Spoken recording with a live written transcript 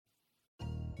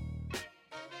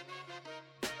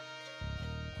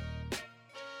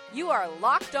You are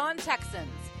Locked On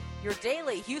Texans, your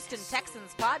daily Houston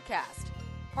Texans podcast.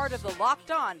 Part of the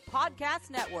Locked On Podcast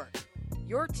Network,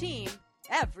 your team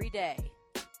every day.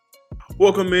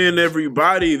 Welcome in,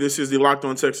 everybody. This is the Locked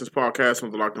On Texans podcast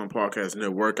on the Locked On Podcast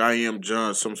Network. I am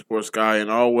John, some sports guy, and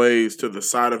always to the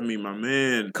side of me, my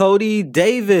man, Cody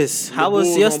Davis. How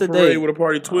was yesterday? With a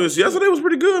party twist. Yesterday was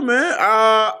pretty good,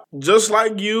 man. Just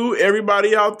like you,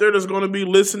 everybody out there that's going to be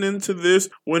listening to this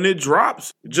when it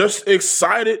drops, just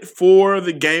excited for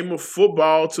the game of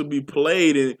football to be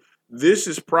played. And this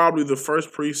is probably the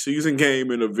first preseason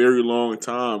game in a very long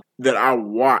time that I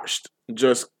watched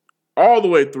just all the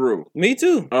way through. Me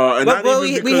too.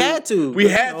 And we had to. We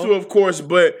had to, of course,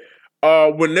 but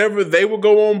whenever they would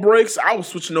go on breaks, I was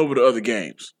switching over to other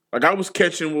games. Like, I was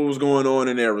catching what was going on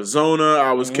in Arizona.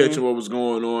 I was catching what was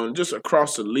going on just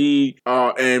across the league.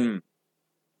 And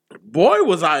boy,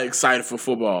 was I excited for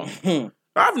football.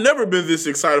 I've never been this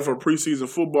excited for preseason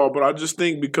football, but I just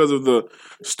think because of the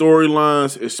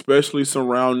storylines, especially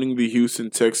surrounding the Houston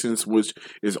Texans, which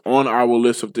is on our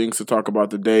list of things to talk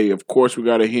about today. Of course, we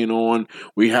got to hint on,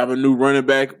 we have a new running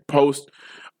back not post,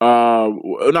 but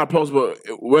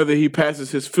whether he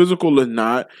passes his physical or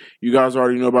not. You guys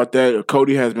already know about that.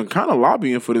 Cody has been kind of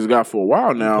lobbying for this guy for a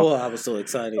while now. Boy, I was so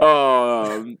excited.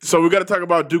 So we got to talk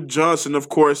about Duke Johnson, of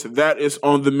course. That is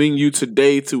on the menu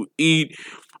today to eat.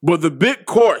 But the big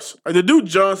course, like the Duke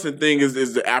Johnson thing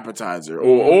is the appetizer,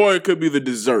 or it could be the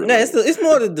dessert. Yeah, it's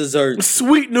more the dessert.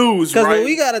 Sweet news, right? Because what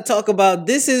we got to talk about,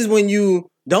 this is when you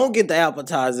don't get the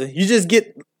appetizer. You just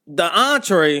get the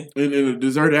entree. And the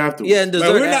dessert afterwards. Yeah, and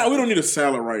dessert we don't need a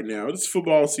salad right now. It's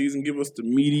football season. Give us the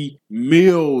meaty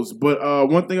meals. But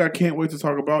one thing I can't wait to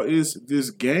talk about is this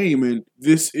game. And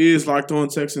this is Locked On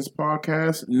Texans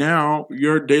podcast. Now,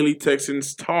 your daily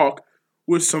Texans talk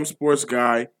with some sports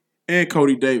guy and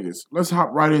Cody Davis. Let's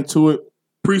hop right into it.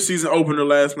 Preseason opener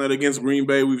last night against Green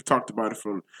Bay. We've talked about it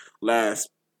for the last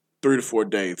 3 to 4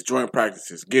 days. Joint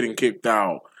practices, getting kicked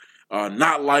out,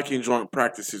 not liking joint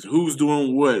practices, who's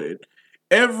doing what.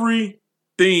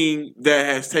 Everything that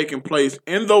has taken place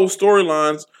in those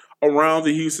storylines around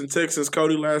the Houston Texans,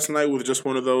 Cody, last night was just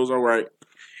one of those, all right.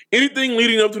 Anything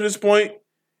leading up to this point,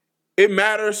 it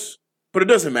matters, but it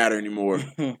doesn't matter anymore.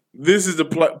 This is the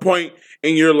point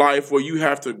in your life where you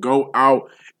have to go out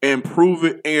and prove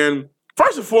it. And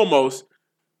first and foremost,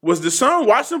 was Deshaun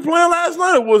Watson playing last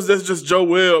night, or was that just Joe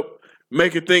Webb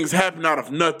making things happen out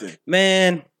of nothing?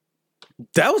 Man,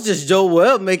 that was just Joe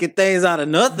Webb making things out of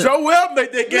nothing. Joe Webb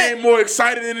made that game more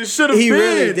exciting than it should have been. He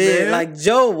really did. Man. Like,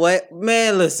 Joe Webb,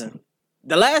 man, listen.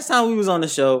 The last time we was on the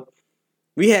show,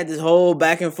 we had this whole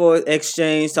back and forth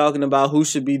exchange talking about who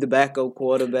should be the backup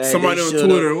quarterback. Somebody on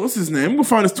Twitter, what's his name? I'm gonna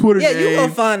find his Twitter name. Yeah, you're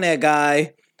gonna find that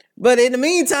guy. But in the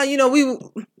meantime, you know,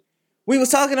 we was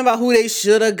talking about who they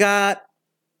should have got,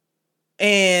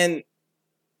 and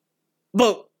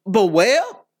but Webb,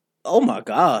 oh my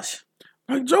gosh,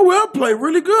 like Joe Webb played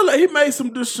really good. Like, he made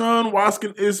some Deshaun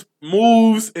Watson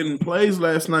moves and plays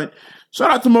last night. Shout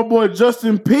out to my boy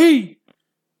Justin P.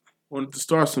 Wanted to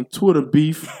start some Twitter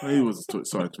beef. He was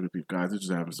starting Twitter beef, guys. They're just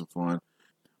having some fun.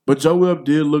 But Joe Webb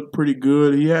did look pretty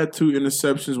good. He had 2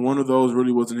 interceptions. One of those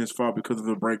really wasn't his fault because of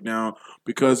that breakdown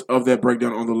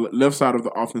on the left side of the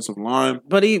offensive line.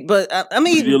 But I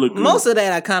mean, most of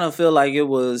that I kind of feel like it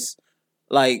was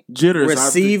like jitters,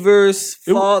 receivers'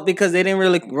 fault because they didn't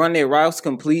really run their routes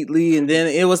completely, and then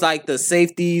it was like the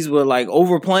safeties were like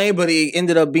overplaying, but it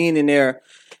ended up being in their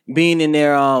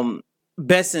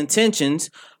best intentions.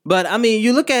 But, I mean,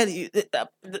 you look at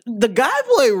the guy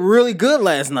played really good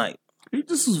last night. He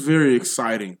just was very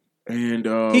exciting. And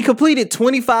he completed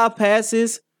 25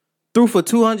 passes, threw for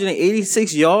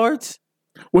 286 yards.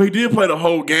 Well, he did play the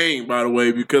whole game, by the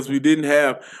way, because we didn't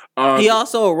have... he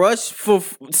also rushed for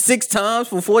 6 times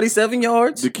for 47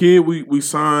 yards. The kid we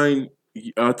signed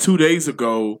 2 days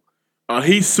ago,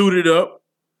 he suited up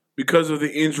because of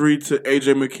the injury to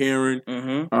A.J. McCarron.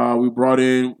 Mm-hmm. We brought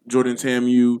in Jordan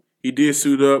Tamu. He did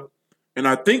suit up, and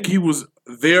I think he was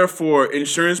there for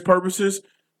insurance purposes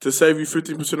to save you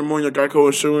 15% or more on your Geico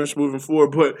insurance moving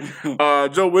forward.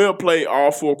 But Joe Webb played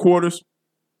all 4 quarters,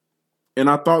 and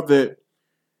I thought that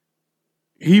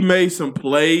he made some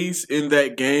plays in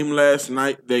that game last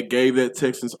night that gave that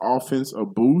Texans offense a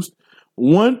boost.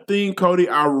 One thing, Cody,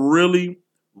 I really,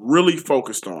 really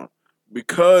focused on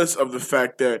because of the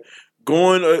fact that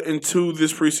going into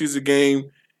this preseason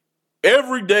game,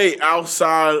 every day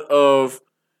outside of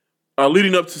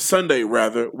leading up to Sunday,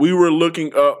 rather, we were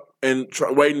looking up and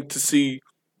waiting to see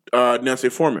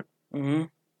D'Onta Foreman. Mm-hmm.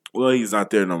 Well, he's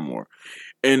not there no more.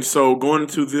 And so going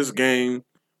into this game,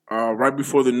 right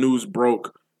before the news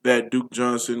broke that Duke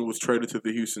Johnson was traded to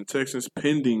the Houston Texans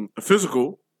pending a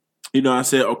physical, I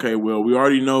said, okay, well, we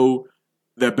already know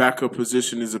that backup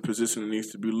position is a position that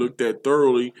needs to be looked at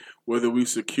thoroughly, whether we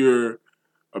secure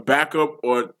a backup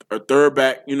or a third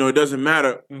back. It doesn't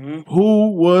matter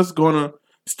who was going to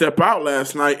step out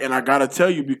last night. And I got to tell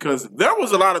you, because there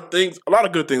was a lot of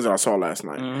good things that I saw last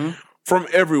night from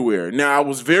everywhere. Now, I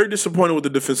was very disappointed with the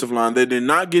defensive line. They did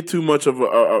not get too much of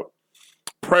a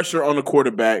pressure on the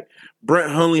quarterback. Brett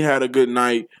Hundley had a good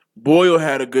night. Boyle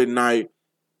had a good night.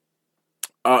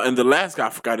 And the last guy, I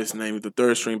forgot his name, the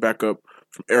third string backup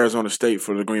from Arizona State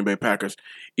for the Green Bay Packers.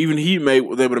 Even he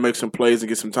was able to make some plays and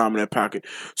get some time in that pocket.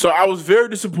 So I was very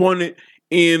disappointed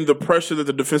in the pressure that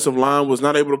the defensive line was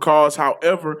not able to cause.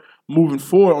 However, moving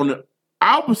forward on the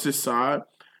opposite side,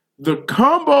 the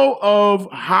combo of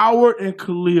Howard and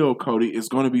Khalil, Cody, is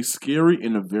going to be scary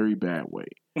in a very bad way.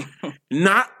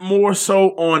 Not more so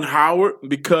on Howard,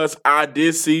 because I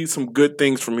did see some good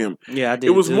things from him. Yeah, I did.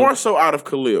 It was more so out of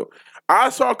Khalil. I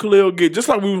saw Khalil get, just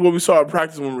like what we saw in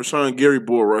practice when Rashawn Gary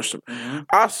bull rushed him.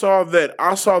 I saw that.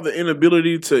 I saw the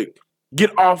inability to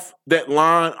get off that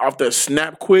line, off that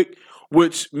snap quick,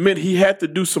 which meant he had to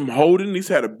do some holding. He's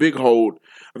had a big hold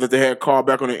that they had called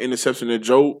back on the interception that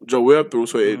Joe Webb threw,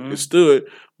 so it stood,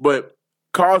 but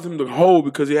caused him to hold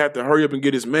because he had to hurry up and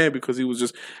get his man because he was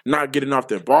just not getting off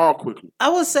that ball quickly. I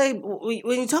would say,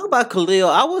 when you talk about Khalil,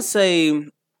 I would say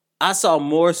I saw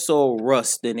more so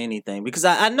rust than anything, because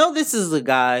I know this is a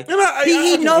guy,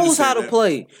 he knows how to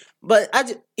play, but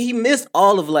he missed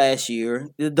all of last year.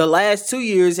 The last 2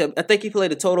 years, I think he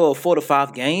played a total of 4 to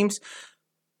 5 games.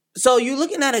 So you're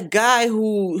looking at a guy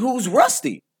who's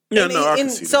rusty. Yeah, I can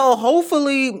see so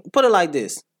hopefully, put it like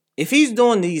this: if he's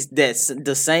doing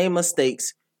the same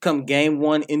mistakes come game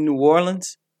 1 in New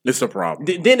Orleans, it's a problem.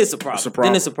 Then it's a problem.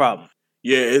 Then it's a problem.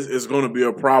 Yeah, it's going to be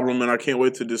a problem, and I can't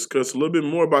wait to discuss a little bit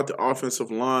more about the offensive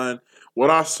line, what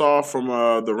I saw from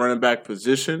the running back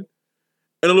position,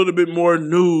 and a little bit more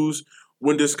news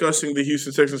when discussing the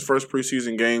Houston Texans' first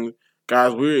preseason game.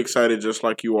 Guys, we're excited just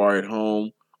like you are at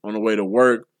home, on the way to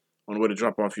work, on the way to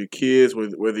drop off your kids,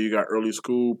 whether you got early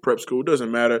school, prep school,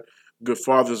 doesn't matter. Good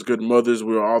fathers, good mothers,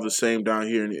 we're all the same down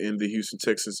here in the Houston,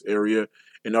 Texas area.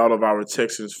 And all of our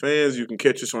Texans fans, you can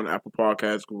catch us on Apple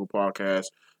Podcasts, Google Podcasts,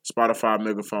 Spotify,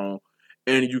 Megaphone,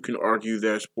 and you can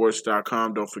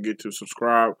ArgueThatSports.com. Don't forget to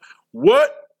subscribe.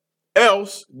 What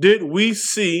else did we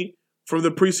see from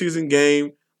the preseason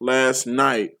game last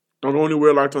night? Don't go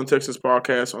anywhere. Locked On Texans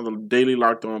podcast on the Daily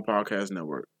Locked On Podcast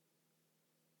Network.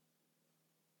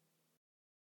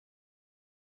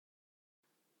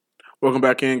 Welcome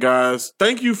back in, guys.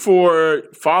 Thank you for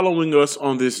following us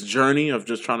on this journey of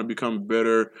just trying to become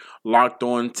better Locked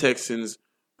On Texans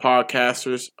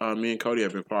podcasters. Me and Cody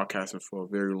have been podcasting for a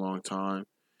very long time.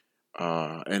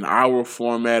 And our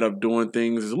format of doing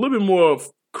things is a little bit more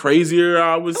crazier,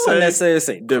 I would say. I wouldn't necessarily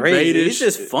say crazy. It's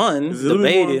just fun. It's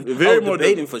debating.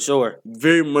 Debating for sure.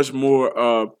 Very much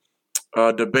more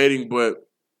debating, but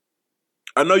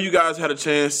I know you guys had a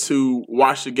chance to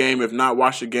watch the game. If not,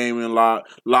 watch the game in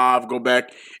live. Go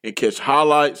back and catch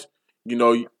highlights.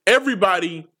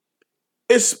 Everybody,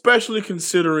 especially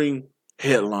considering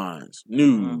headlines,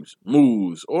 news,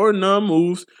 moves, or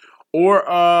non-moves, or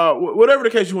whatever the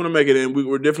case you want to make it in.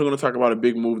 We're definitely going to talk about a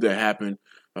big move that happened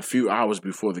a few hours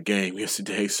before the game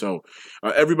yesterday. So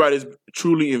everybody's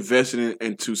truly invested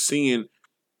into seeing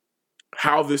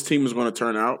how this team is going to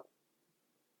turn out.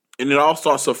 And it all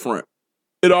starts up front.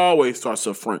 It always starts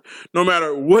up front. No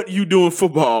matter what you do in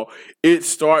football, it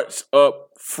starts up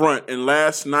front. And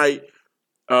last night,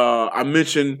 I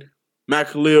mentioned Matt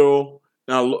Khalil.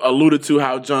 And I alluded to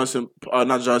how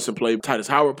Titus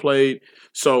Howard played.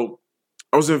 So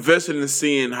I was invested in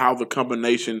seeing how the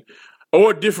combination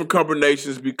or different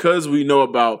combinations, because we know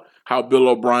about how Bill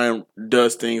O'Brien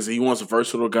does things. He wants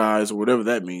versatile guys or whatever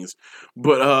that means.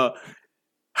 But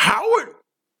Howard,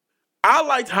 I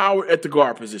liked Howard at the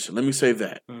guard position. Let me say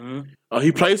that.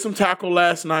 He played some tackle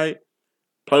last night,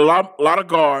 played a lot of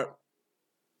guard.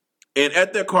 And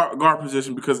at that guard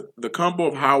position, because the combo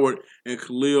of Howard and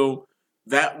Khalil,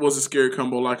 that was a scary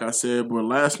combo, like I said. But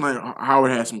last night,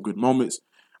 Howard had some good moments.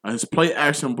 His play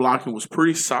action blocking was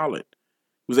pretty solid.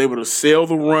 He was able to sail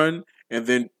the run and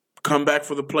then come back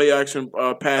for the play action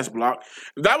pass block.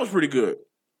 That was pretty good.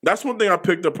 That's one thing I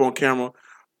picked up on camera,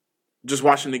 just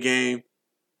watching the game.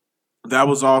 That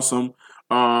was awesome.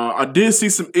 I did see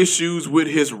some issues with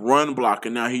his run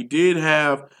blocking. Now, he did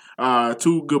have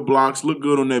 2 good blocks. Looked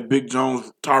good on that big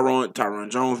Tyron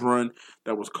Jones run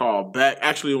that was called back.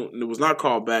 Actually, it was not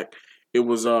called back. It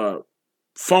was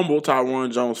fumble.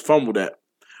 Tyron Jones fumbled that.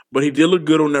 But he did look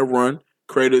good on that run.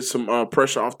 Created some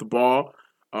pressure off the ball.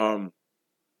 and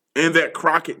that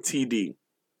Crockett TD.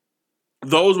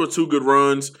 Those were two good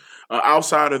runs.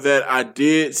 Outside of that, I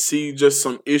did see just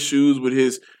some issues with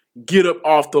his get up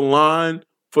off the line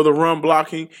for the run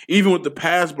blocking, even with the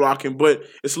pass blocking, but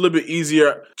it's a little bit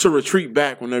easier to retreat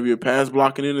back whenever you're pass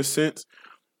blocking in a sense.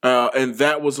 And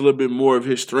that was a little bit more of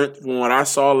his strength from what I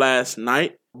saw last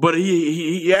night. But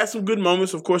he had some good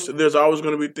moments. Of course, there's always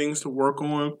going to be things to work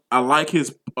on. I like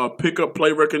his pickup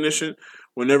play recognition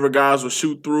whenever guys would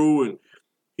shoot through, and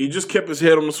he just kept his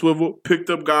head on the swivel, picked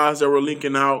up guys that were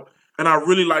linking out, and I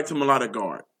really liked him a lot at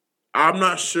guard. I'm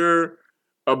not sure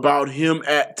about him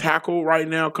at tackle right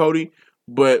now, Cody,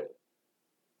 but,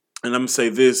 and I'm going to say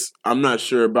this, I'm not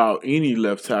sure about any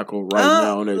left tackle right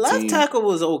now on that team. Left tackle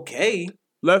was okay.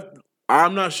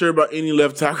 I'm not sure about any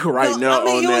left tackle now on that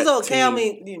team. It was okay. I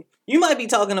mean, you might be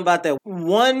talking about that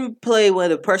one play where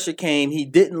the pressure came. He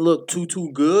didn't look too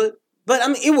good, but I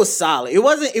mean, it was solid. It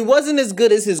wasn't as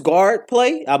good as his guard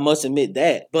play. I must admit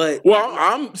that. But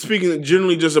I'm speaking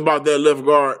generally just about that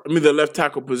the left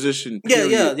tackle position.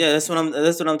 Yeah. That's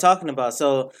what I'm talking about.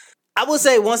 So I would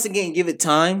say once again, give it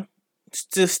time.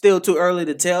 It's still too early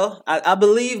to tell. I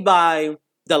believe by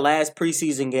the last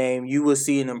preseason game, you will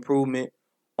see an improvement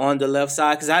on the left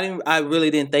side, because I really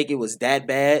didn't think it was that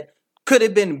bad. Could it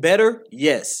have been better?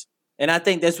 Yes. And I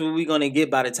think that's what we're going to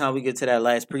get by the time we get to that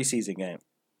last preseason game.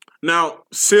 Now,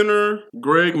 center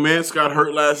Greg Mance got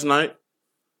hurt last night.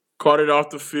 Caught it off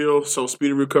the field, so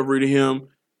speedy recovery to him.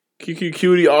 Kiki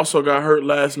Cutie also got hurt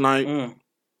last night.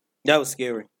 That was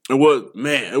scary. It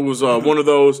was one of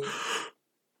those,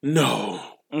 no.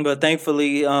 But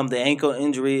thankfully, the ankle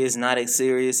injury is not as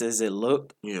serious as it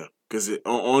looked. Yeah. Because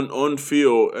on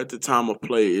field at the time of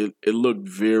play, it looked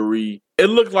it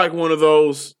looked like one of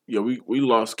those, we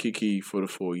lost Kiki for the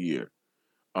full year.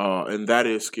 And that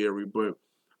is scary. But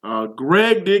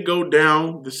Greg did go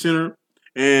down, the center,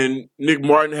 and Nick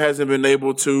Martin hasn't been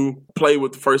able to play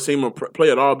with the first team or play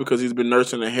at all because he's been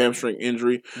nursing a hamstring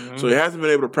injury. Mm-hmm. So he hasn't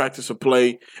been able to practice or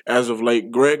play as of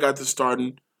late. Greg got the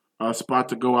starting spot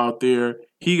to go out there.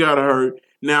 He got hurt.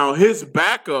 Now, his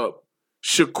backup,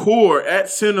 Shakur at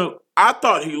center, I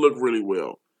thought he looked really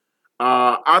well.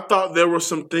 I thought there were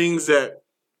some things that,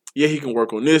 he can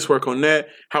work on this, work on that.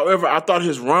 However, I thought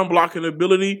his run blocking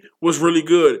ability was really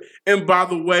good. And by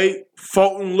the way,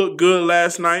 Fulton looked good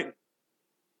last night.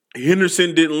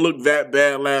 Henderson didn't look that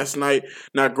bad last night.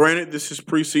 Now, granted, this is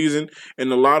preseason,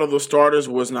 and a lot of the starters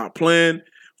was not playing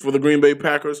for the Green Bay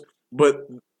Packers, but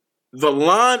the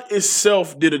line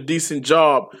itself did a decent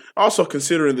job, also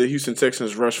considering the Houston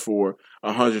Texans rushed for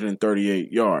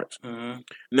 138 yards. Mm-hmm.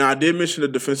 Now, I did mention the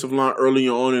defensive line early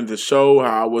on in the show,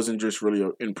 how I wasn't just really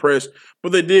impressed,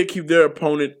 but they did keep their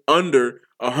opponent under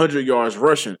 100 yards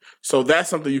rushing. So that's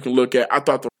something you can look at. I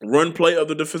thought the run play of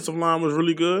the defensive line was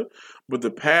really good, but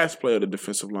the pass play of the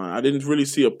defensive line, I didn't really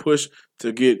see a push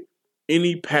to get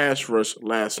any pass rush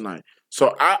last night.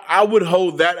 So I would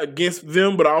hold that against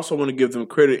them, but I also want to give them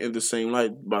credit in the same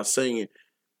light by saying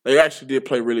they actually did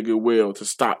play really good well to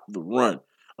stop the run.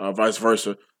 Vice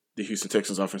versa, the Houston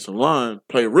Texans offensive line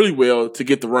played really well to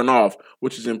get the run off,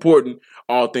 which is important.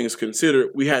 All things considered,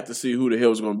 we had to see who the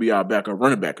hell is going to be our backup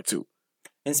running back or two.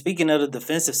 And speaking of the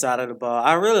defensive side of the ball,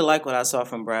 I really like what I saw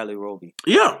from Bradley Roby.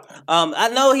 Yeah. I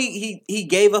know he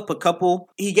gave up a couple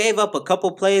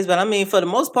plays, but I mean for the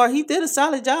most part he did a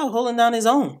solid job holding down his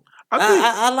own.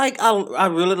 I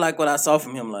really like what I saw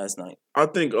from him last night. I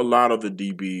think a lot of the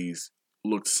DBs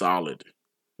looked solid.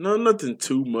 No, nothing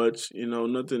too much,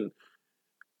 nothing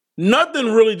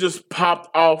really just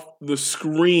popped off the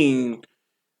screen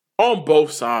on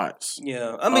both sides.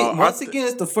 Yeah, I mean, once again,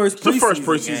 it's the first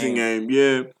preseason game.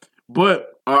 Yeah.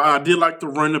 But I did like the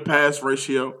run to pass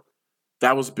ratio.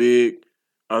 That was big.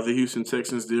 The Houston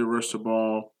Texans did rush the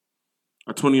ball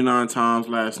 29 times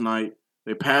last night.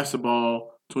 They passed the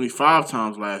ball 25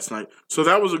 times last night. So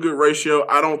that was a good ratio.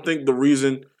 I don't think the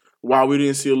reason why we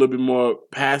didn't see a little bit more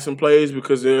passing plays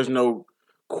because there's no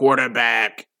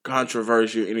quarterback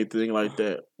controversy or anything like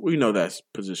that. We know that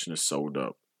position is sold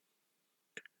up.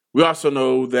 We also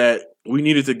know that we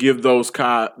needed to give those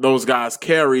guys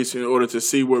carries in order to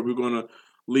see where we're going to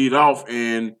lead off.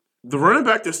 And the running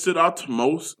back that stood out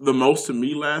the most to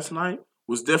me last night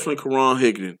was definitely Karan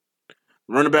Higdon.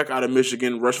 Running back out of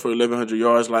Michigan, rushed for 1,100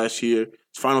 yards last year.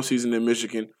 His final season in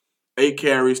Michigan, 8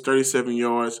 carries, 37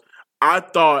 yards. I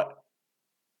thought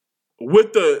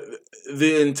with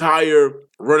the entire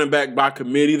running back by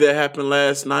committee that happened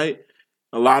last night,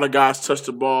 a lot of guys touched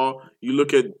the ball. You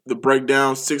look at the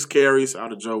breakdown, 6 carries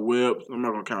out of Joe Webb. I'm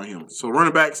not going to count him. So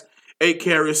running backs, 8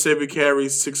 carries, 7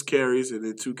 carries, 6 carries, and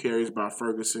then 2 carries by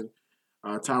Ferguson.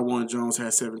 Tywan Jones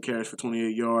had 7 carries for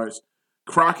 28 yards.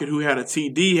 Crockett, who had a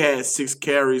TD, had 6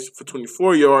 carries for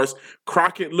 24 yards.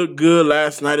 Crockett looked good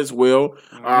last night as well.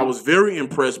 I was very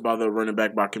impressed by the running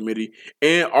back by committee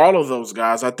and all of those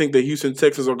guys. I think the Houston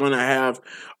Texans are going to have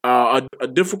a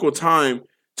difficult time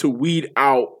to weed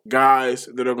out guys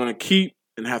that are going to keep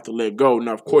and have to let go.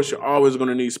 Now, of course, you're always going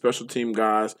to need special team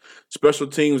guys. Special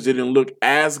teams didn't look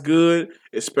as good,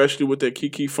 especially with that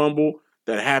key fumble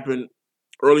that happened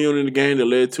early on in the game that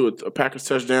led to a Packers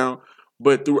touchdown.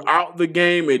 But throughout the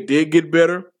game, it did get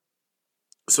better.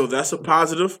 So that's a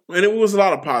positive. And it was a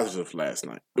lot of positives last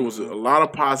night. It was a lot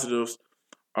of positives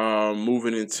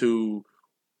moving into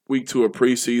week 2 of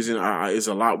preseason. There's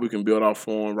a lot we can build off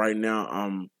on right now.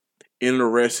 I'm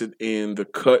interested in the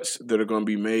cuts that are going to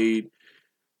be made.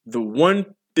 The one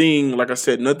thing, like I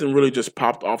said, nothing really just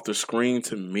popped off the screen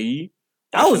to me.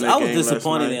 I was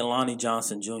disappointed in Lonnie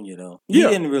Johnson Jr., though. He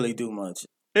didn't really do much.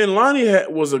 And Lonnie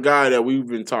was a guy that we've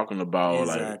been talking about.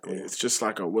 Exactly. Like, it's just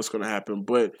like what's going to happen.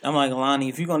 But I'm like, Lonnie,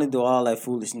 if you're going to do all that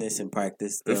foolishness in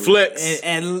practice, flex.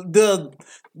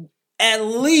 At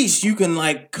least you can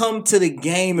like come to the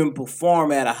game and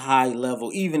perform at a high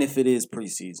level, even if it is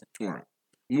preseason. Right.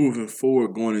 Moving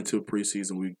forward, going into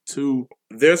preseason week 2,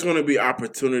 there's going to be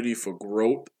opportunity for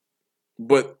growth,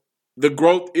 but the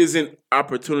growth isn't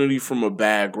opportunity from a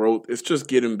bad growth. It's just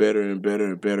getting better and better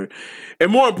and better. And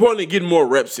more importantly, getting more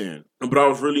reps in. But I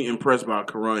was really impressed by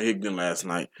Karan Higdon last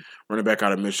night, running back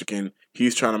out of Michigan.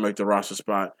 He's trying to make the roster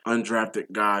spot,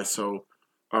 undrafted guy. So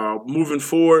moving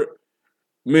forward,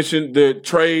 mentioned the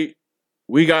trade.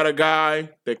 We got a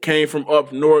guy that came from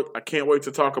up north. I can't wait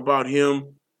to talk about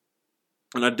him.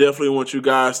 And I definitely want you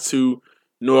guys to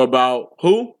know about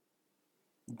who?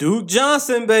 Duke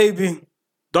Johnson, baby.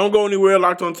 Don't go anywhere.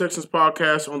 Locked On Texans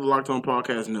podcast on the Locked On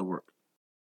Podcast Network.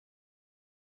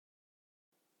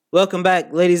 Welcome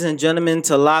back, ladies and gentlemen,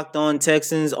 to Locked On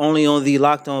Texans, only on the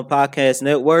Locked On Podcast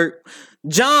Network.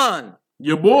 John.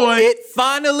 Your boy. It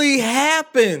finally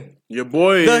happened. Your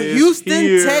boy The is Houston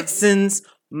here. Texans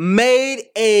made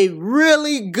a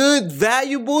really good,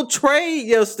 valuable trade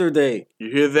yesterday.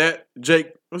 You hear that,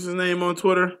 Jake? What's his name on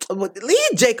Twitter?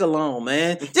 Leave Jake alone,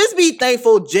 man. Just be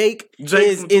thankful Jake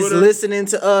is listening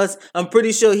to us. I'm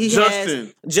pretty sure he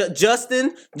has.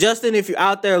 Justin, if you're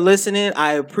out there listening,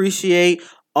 I appreciate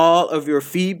all of your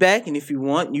feedback. And if you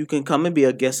want, you can come and be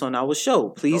a guest on our show.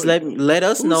 Please let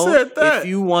us know if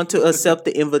you want to accept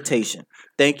the invitation.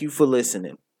 Thank you for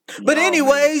listening. But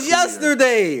anyways,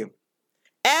 yesterday,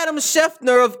 Adam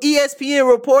Schefter of ESPN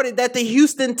reported that the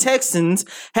Houston Texans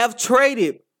have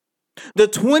traded the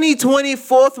 2020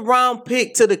 4th-round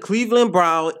pick to the Cleveland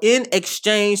Browns in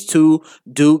exchange to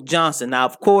Duke Johnson. Now,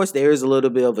 of course, there is a little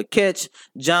bit of a catch.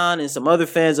 John and some other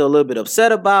fans are a little bit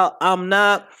upset about. I'm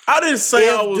not. I didn't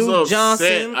say I was Duke upset.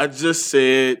 Johnson, I just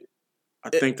said I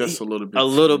think that's a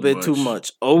little bit too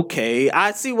much. Okay,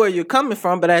 I see where you're coming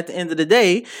from, but at the end of the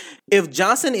day, if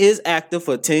Johnson is active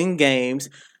for 10 games,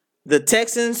 the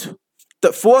Texans, the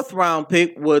 4th-round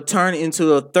pick will turn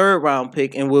into a 3rd-round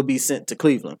pick and will be sent to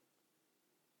Cleveland.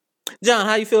 John,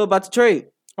 how you feel about the trade?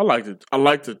 I like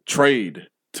the trade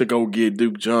to go get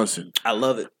Duke Johnson. I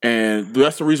love it. And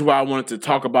that's the reason why I wanted to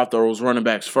talk about those running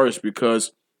backs first,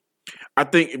 because I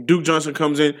think if Duke Johnson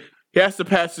comes in, he has to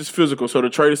pass his physical, so the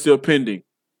trade is still pending.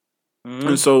 Mm-hmm.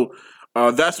 And so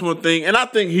that's one thing. And I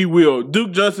think he will.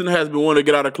 Duke Johnson has been wanting to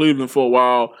get out of Cleveland for a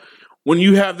while. When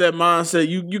you have that mindset,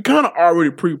 you kind of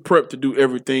already pre-prepped to do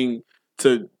everything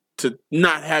to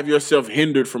not have yourself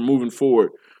hindered from moving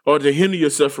forward. Or to hinder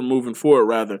yourself from moving forward,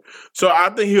 rather. So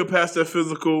I think he'll pass that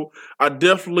physical. I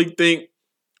definitely think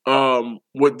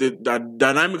with the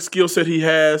dynamic skill set he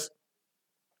has,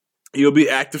 he'll be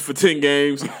active for 10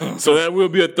 games. So that will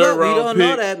be a 3rd round pick. We don't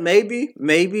know that.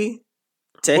 Maybe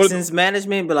Texans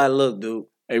management be like, look, dude.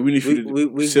 Hey, we need you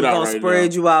to sit out right now. We're going to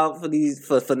spread you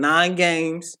out for 9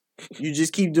 games. You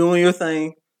just keep doing your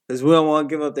thing because we don't want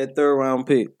to give up that 3rd round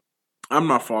pick. I'm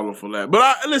not falling for that.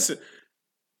 But listen.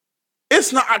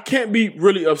 It's not. I can't be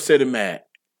really upset and mad.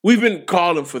 We've been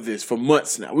calling for this for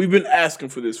months now. We've been asking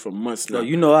for this for months now. No,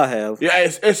 you know I have. Yeah,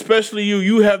 especially you.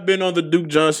 You have been on the Duke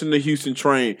Johnson, the Houston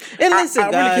train. And listen, I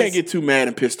really can't get too mad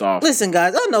and pissed off. Listen,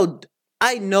 guys,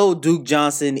 I know Duke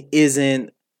Johnson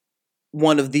isn't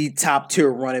one of the top tier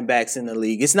running backs in the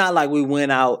league. It's not like we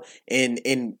went out and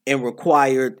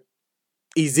required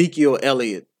Ezekiel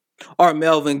Elliott or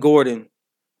Melvin Gordon.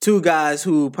 2 guys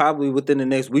who probably within the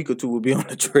next week or 2 will be on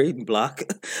the trading block.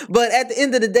 But at the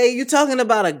end of the day, you're talking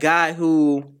about a guy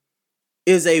who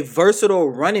is a versatile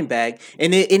running back.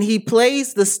 And he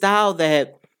plays the style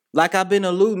that, like I've been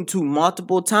alluding to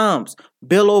multiple times,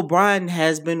 Bill O'Brien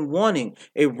has been wanting.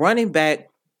 A running back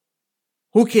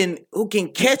who can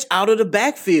catch out of the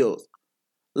backfield.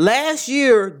 Last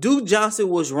year, Duke Johnson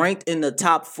was ranked in the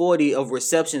top 40 of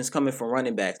receptions coming from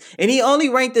running backs. And he only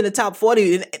ranked in the top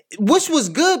 40, which was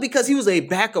good because he was a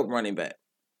backup running back.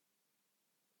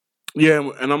 Yeah,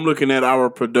 and I'm looking at our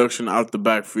production out the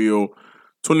backfield.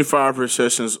 25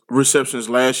 receptions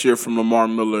last year from Lamar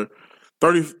Miller.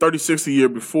 36 the year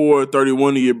before,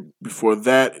 31 the year before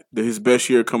that. His best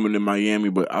year coming in Miami,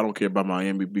 but I don't care about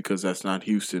Miami because that's not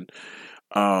Houston.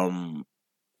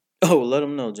 Let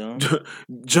him know, John.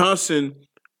 Johnson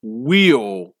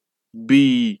will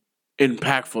be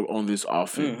impactful on this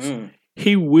offense. Mm-hmm.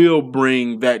 He will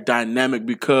bring that dynamic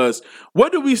because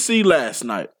what did we see last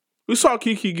night? We saw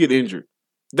Kiki get injured.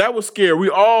 That was scary. We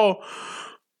all,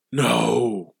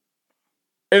 no.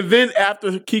 And then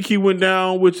after Kiki went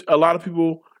down, which a lot of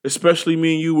people, especially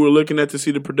me and you, were looking at to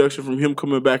see the production from him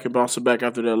coming back and bouncing back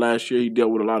after that last year. He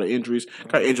dealt with a lot of injuries.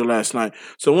 Got injured last night.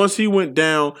 So once he went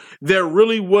down, there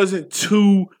really wasn't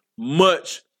too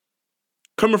much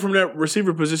coming from that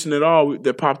receiver position at all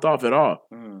that popped off at all.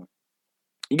 Mm.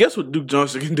 And guess what Duke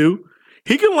Johnson can do?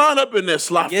 He can line up in that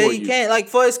slot for you. Yeah, he can. Like,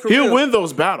 for his career. He'll win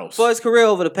those battles. For his career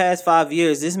over the past 5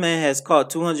 years, this man has caught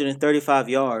 235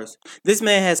 yards. This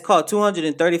man has caught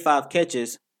 235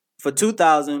 catches for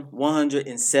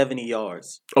 2,170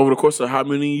 yards. Over the course of how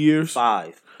many years?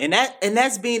 5. And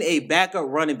that's being a backup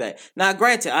running back. Now,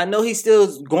 granted, I know he's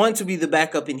still going to be the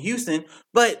backup in Houston,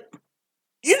 but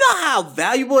you know how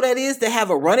valuable that is to have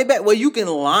a running back where you can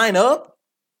line up?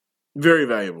 Very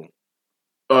valuable.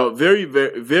 Very,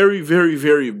 very, very, very,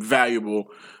 very valuable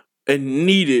and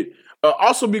needed.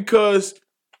 Also because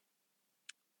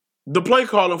the play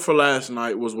calling for last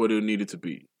night was what it needed to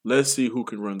be. Let's see who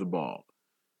can run the ball.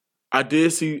 I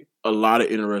did see a lot of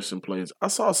interesting plays. I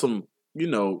saw some,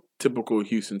 typical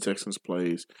Houston Texans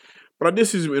plays, but I did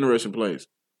see some interesting plays.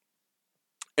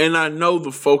 And I know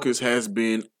the focus has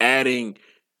been adding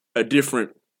a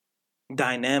different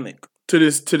dynamic to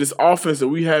this offense that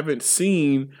we haven't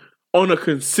seen on a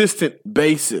consistent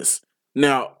basis.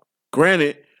 Now,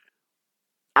 granted,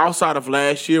 outside of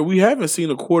last year, we haven't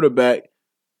seen a quarterback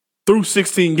through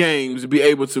 16 games be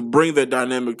able to bring that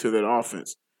dynamic to that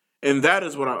offense. And that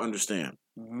is what I understand.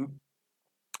 Mm-hmm.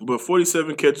 But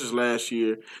 47 catches last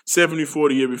year, 74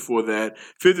 the year before that,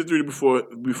 53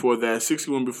 before that,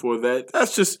 61 before that.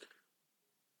 That's just,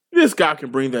 this guy can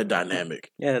bring that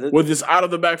dynamic. Yeah. With this out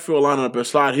of the backfield lineup and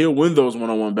slide, he'll win those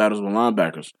one-on-one battles with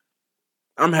linebackers.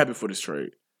 I'm happy for this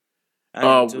trade.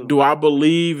 Do I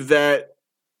believe that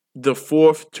the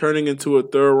fourth turning into a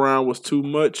third round was too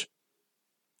much?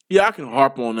 Yeah, I can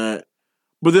harp on that.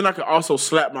 But then I can also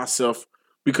slap myself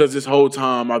because this whole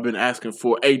time I've been asking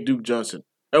for a Duke Johnson.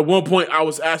 At one point, I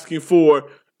was asking for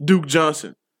Duke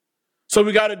Johnson. So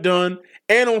we got it done.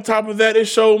 And on top of that, it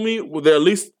showed me, well, that at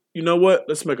least, you know what?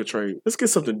 Let's make a trade. Let's get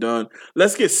something done.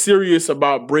 Let's get serious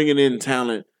about bringing in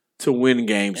talent to win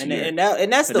games here. And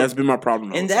that's been my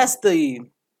problem. And that's the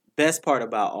best part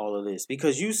about all of this.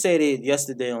 Because you said it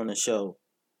yesterday on the show.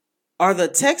 Are the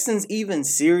Texans even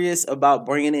serious about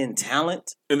bringing in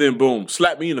talent? And then boom,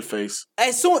 slap me in the face.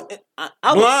 As soon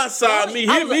blindside me,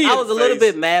 hit me. I was a little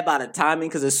bit mad by the timing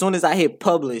because as soon as I hit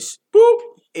publish, boop,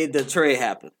 the trade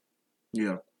happened.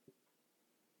 Yeah.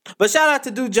 But shout out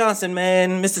to Duke Johnson,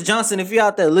 man. Mr. Johnson, if you're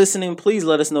out there listening, please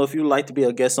let us know if you'd like to be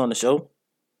a guest on the show.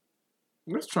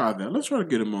 Let's try that. Let's try to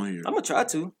get him on here. I'm gonna try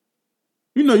to.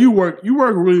 You work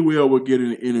really well with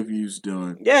getting interviews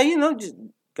done. Yeah, just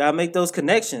gotta make those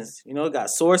connections.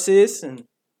 Got sources and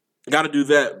gotta do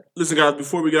that. Listen, guys,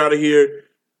 before we get out of here,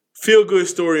 feel good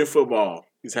story in football.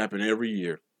 It's happening every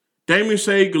year. Damien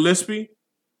Shea Gillespie,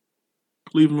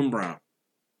 Cleveland Brown.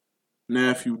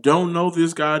 Now, if you don't know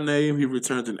this guy's name, he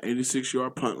returned an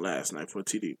 86-yard punt last night for a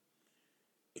TD.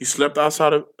 He slept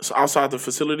outside the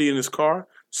facility in his car,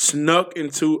 snuck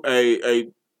into a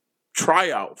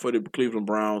tryout for the Cleveland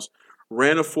Browns,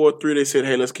 ran a 4.3. They said,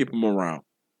 hey, let's keep him around.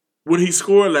 When he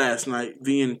scored last night,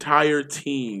 the entire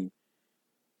team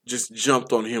just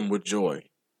jumped on him with joy.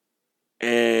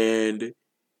 And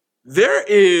there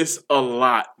is a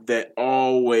lot that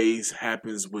always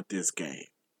happens with this game.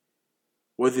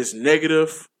 Whether it's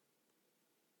negative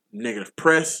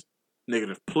press,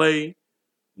 negative play,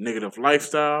 negative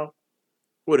lifestyle,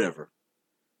 whatever.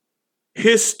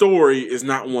 His story is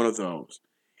not one of those.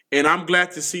 And I'm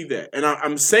glad to see that. And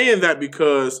I'm saying that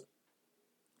because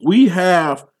we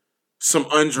have some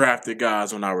undrafted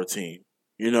guys on our team.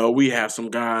 We have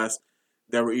some guys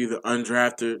that were either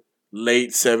undrafted, late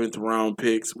 7th round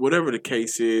picks, whatever the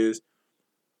case is.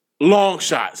 Long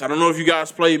shots. I don't know if you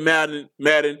guys play Madden,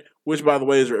 which, by the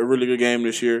way, is a really good game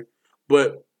this year.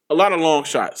 But a lot of long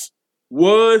shots.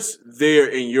 Was there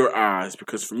in your eyes,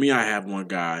 because for me, I have one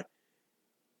guy,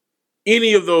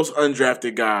 any of those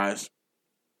undrafted guys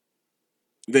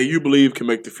that you believe can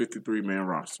make the 53-man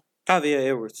roster? Javier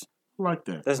Edwards. I like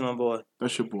that. That's my boy.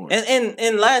 That's your boy.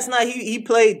 And last night he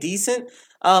played decent.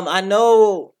 I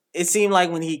know it seemed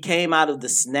like when he came out of the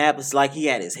snap, it's like he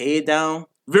had his head down.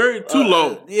 Very too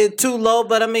low. Yeah, too low.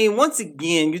 But I mean, once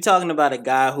again, you're talking about a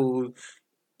guy who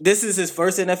this is his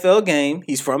first NFL game.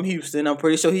 He's from Houston. I'm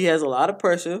pretty sure he has a lot of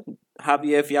pressure.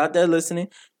 Javier, if you're out there listening,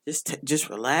 just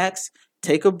relax,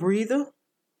 take a breather,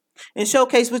 and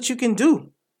showcase what you can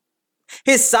do.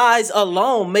 His size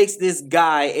alone makes this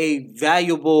guy a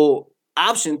valuable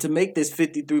option to make this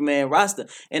 53-man roster.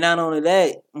 And not only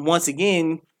that, once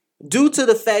again, due to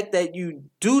the fact that you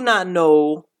do not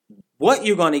know what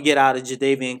you're going to get out of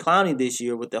Jadeveon Clowney this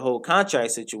year with the whole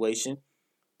contract situation,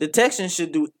 the Texans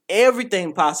should do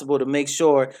everything possible to make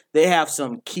sure they have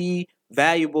some key,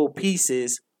 valuable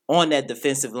pieces on that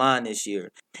defensive line this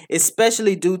year,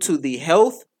 especially due to the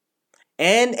health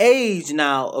and age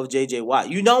now of J.J. Watt.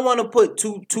 You don't want to put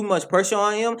too much pressure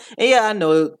on him. And yeah, I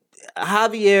know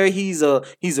Javier, he's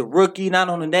a rookie. Not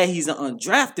only that, he's an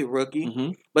undrafted rookie.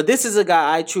 Mm-hmm. But this is a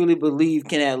guy I truly believe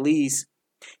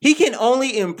he can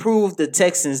only improve the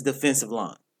Texans' defensive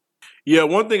line. Yeah,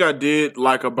 one thing I did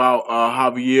like about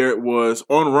Javier was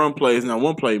on run plays. Now,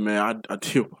 one play, man, I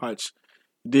did watch,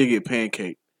 did get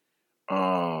pancaked.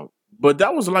 But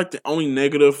that was like the only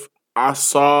negative I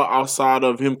saw outside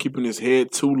of him keeping his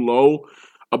head too low.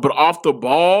 But off the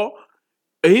ball,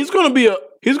 he's gonna be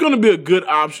a good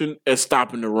option at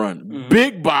stopping the run. Mm-hmm.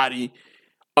 Big body.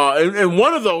 And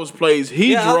one of those plays,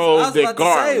 he drove the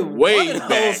guard way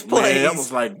back. Man, I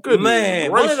was like, goodness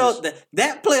gracious.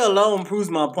 That play alone proves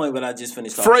my point. But I just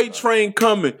finished. Freight train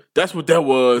coming. That's what that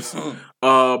was.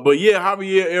 But yeah,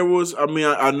 Javier Edwards. I mean,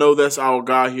 I know that's our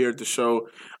guy here at the show.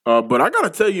 But I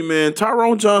gotta tell you, man,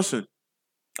 Tyrone Johnson.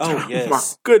 Oh yes, my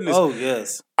goodness. Oh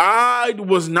yes. I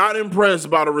was not impressed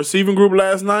by the receiving group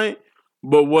last night,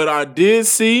 but what I did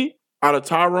see out of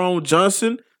Tyrone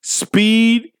Johnson,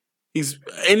 speed. He's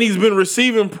been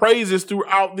receiving praises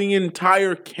throughout the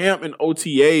entire camp and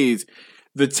OTAs.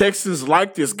 The Texans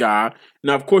like this guy.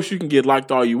 Now, of course, you can get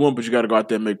liked all you want, but you got to go out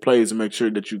there and make plays and make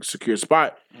sure that you secure a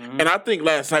spot. Mm-hmm. And I think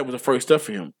last night was the first step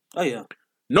for him. Oh yeah.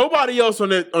 Nobody else on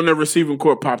the receiving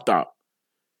corps popped out.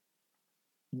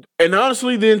 And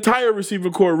honestly, the entire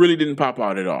receiving corps really didn't pop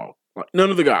out at all. Like,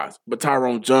 none of the guys. But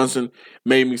Tyrone Johnson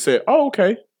made me say, oh,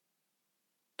 okay.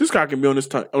 This guy can be on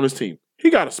this team. He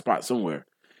got a spot somewhere.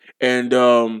 And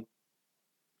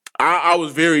I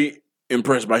was very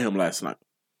impressed by him last night.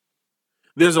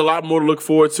 There's a lot more to look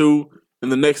forward to in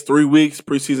the next 3 weeks.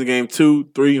 Preseason game 2,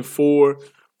 3, and 4.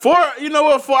 4, you know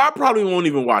what? 4, I probably won't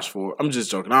even watch 4. I'm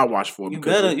just joking. I'll watch 4. You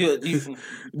better.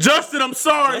 Justin, I'm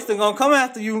sorry. Justin gonna come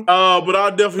after you. But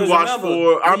I'll definitely watch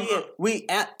 4. We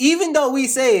even though we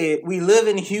said we live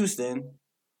in Houston,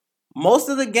 most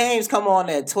of the games come on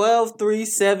at 12, 3,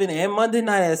 7, and Monday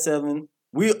night at 7.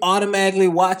 We automatically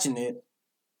watching it.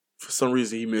 For some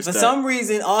reason, he missed that. For some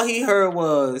reason, all he heard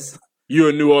was... You're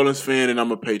a New Orleans fan and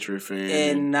I'm a Patriot fan.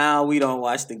 And now we don't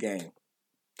watch the game.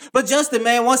 But Justin,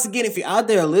 man, once again, if you're out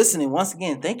there listening, once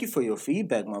again, thank you for your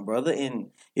feedback, my brother.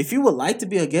 And if you would like to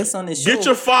be a guest on this show... Get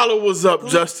your followers up,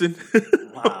 Justin.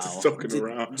 Wow. I'm just joking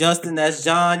around. Justin, that's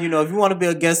John. You know, if you want to be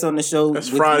a guest on the show... That's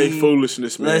Friday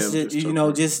foolishness, man.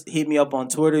 Just hit me up on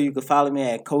Twitter. You can follow me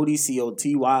at Cody,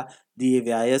 COTY.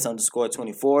 DAVIS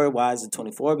 _24. Why is it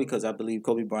 24? Because I believe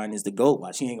Kobe Bryant is the GOAT.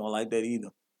 Why she ain't gonna like that either.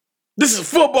 This is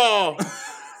football.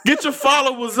 Get your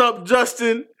followers up,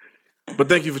 Justin. But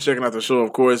thank you for checking out the show,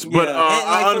 of course. But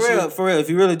honestly, for real, if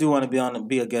you really do want to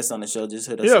be a guest on the show, just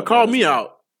hit us. Yeah, call me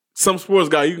out. Some sports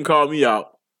guy, you can call me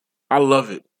out. I love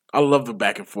it. I love the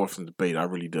back and forth and debate. I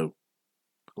really do.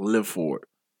 Live for it.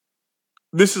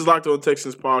 This is Locked On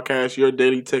Texans Podcast, your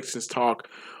daily Texans talk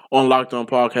on Locked On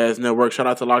Podcast Network. Shout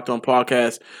out to Locked On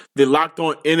Podcast. The Locked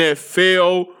On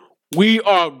NFL. We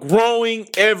are growing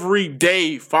every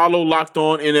day. Follow Locked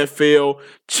On NFL.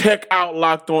 Check out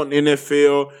Locked On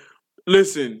NFL.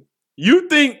 Listen, you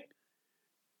think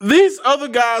these other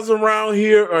guys around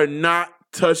here are not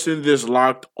touching this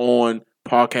Locked On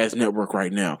Podcast Network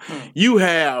right now? You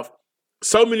have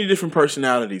so many different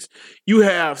personalities. You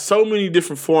have so many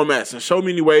different formats and so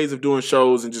many ways of doing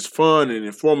shows and just fun and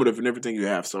informative and everything you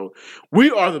have. So we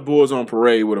are the Bulls on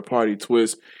Parade with a party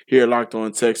twist here at Locked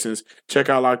On Texans. Check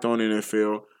out Locked On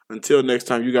NFL. Until next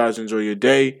time, you guys enjoy your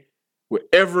day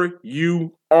wherever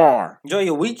you are. Enjoy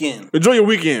your weekend. Enjoy your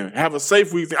weekend. Have a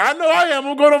safe weekend. I know I am.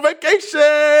 I'm going on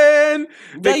vacation.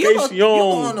 Vacation. You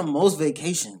go on the most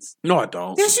vacations. No, I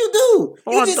don't. Yes, you do.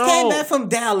 You just came back from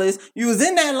Dallas. You was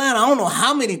in Atlanta I don't know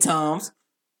how many times.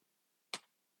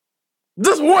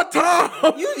 Just what time?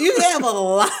 You have a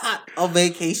lot of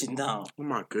vacation time. Oh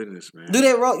my goodness, man. Do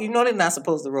they roll? You know they're not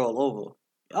supposed to roll over.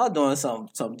 Y'all doing some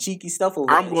cheeky stuff over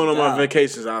I'm there. going on my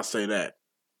vacations, I'll say that.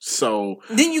 So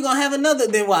then you gonna have another.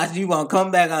 Then watch, you gonna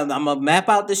come back. I'm gonna map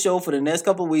out the show for the next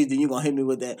couple of weeks. Then you gonna hit me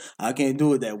with that. I can't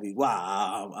do it that week.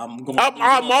 Wow, I'm going.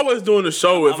 I'm always doing the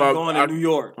show if I'm going to New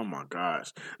York. Oh my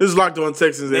gosh, this is Locked On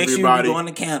Texans. Make everybody, sure you're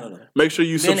going to Canada. Make sure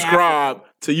you Then subscribe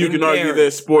Africa. to You Then Can Argue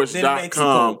Paris. That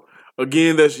Sports.com.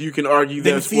 Again, that's You Can Argue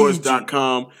That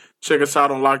Sports.com. Check us out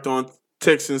on Locked On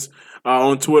Texans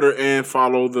on Twitter and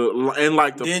follow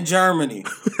like the then Germany,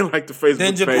 like the Facebook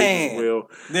then Japan, page as well.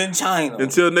 Then China.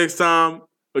 Until next time,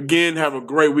 again, have a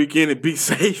great weekend and be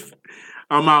safe.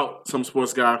 I'm out. Some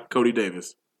sports guy, Cody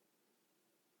Davis.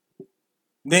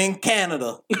 Then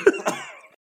Canada.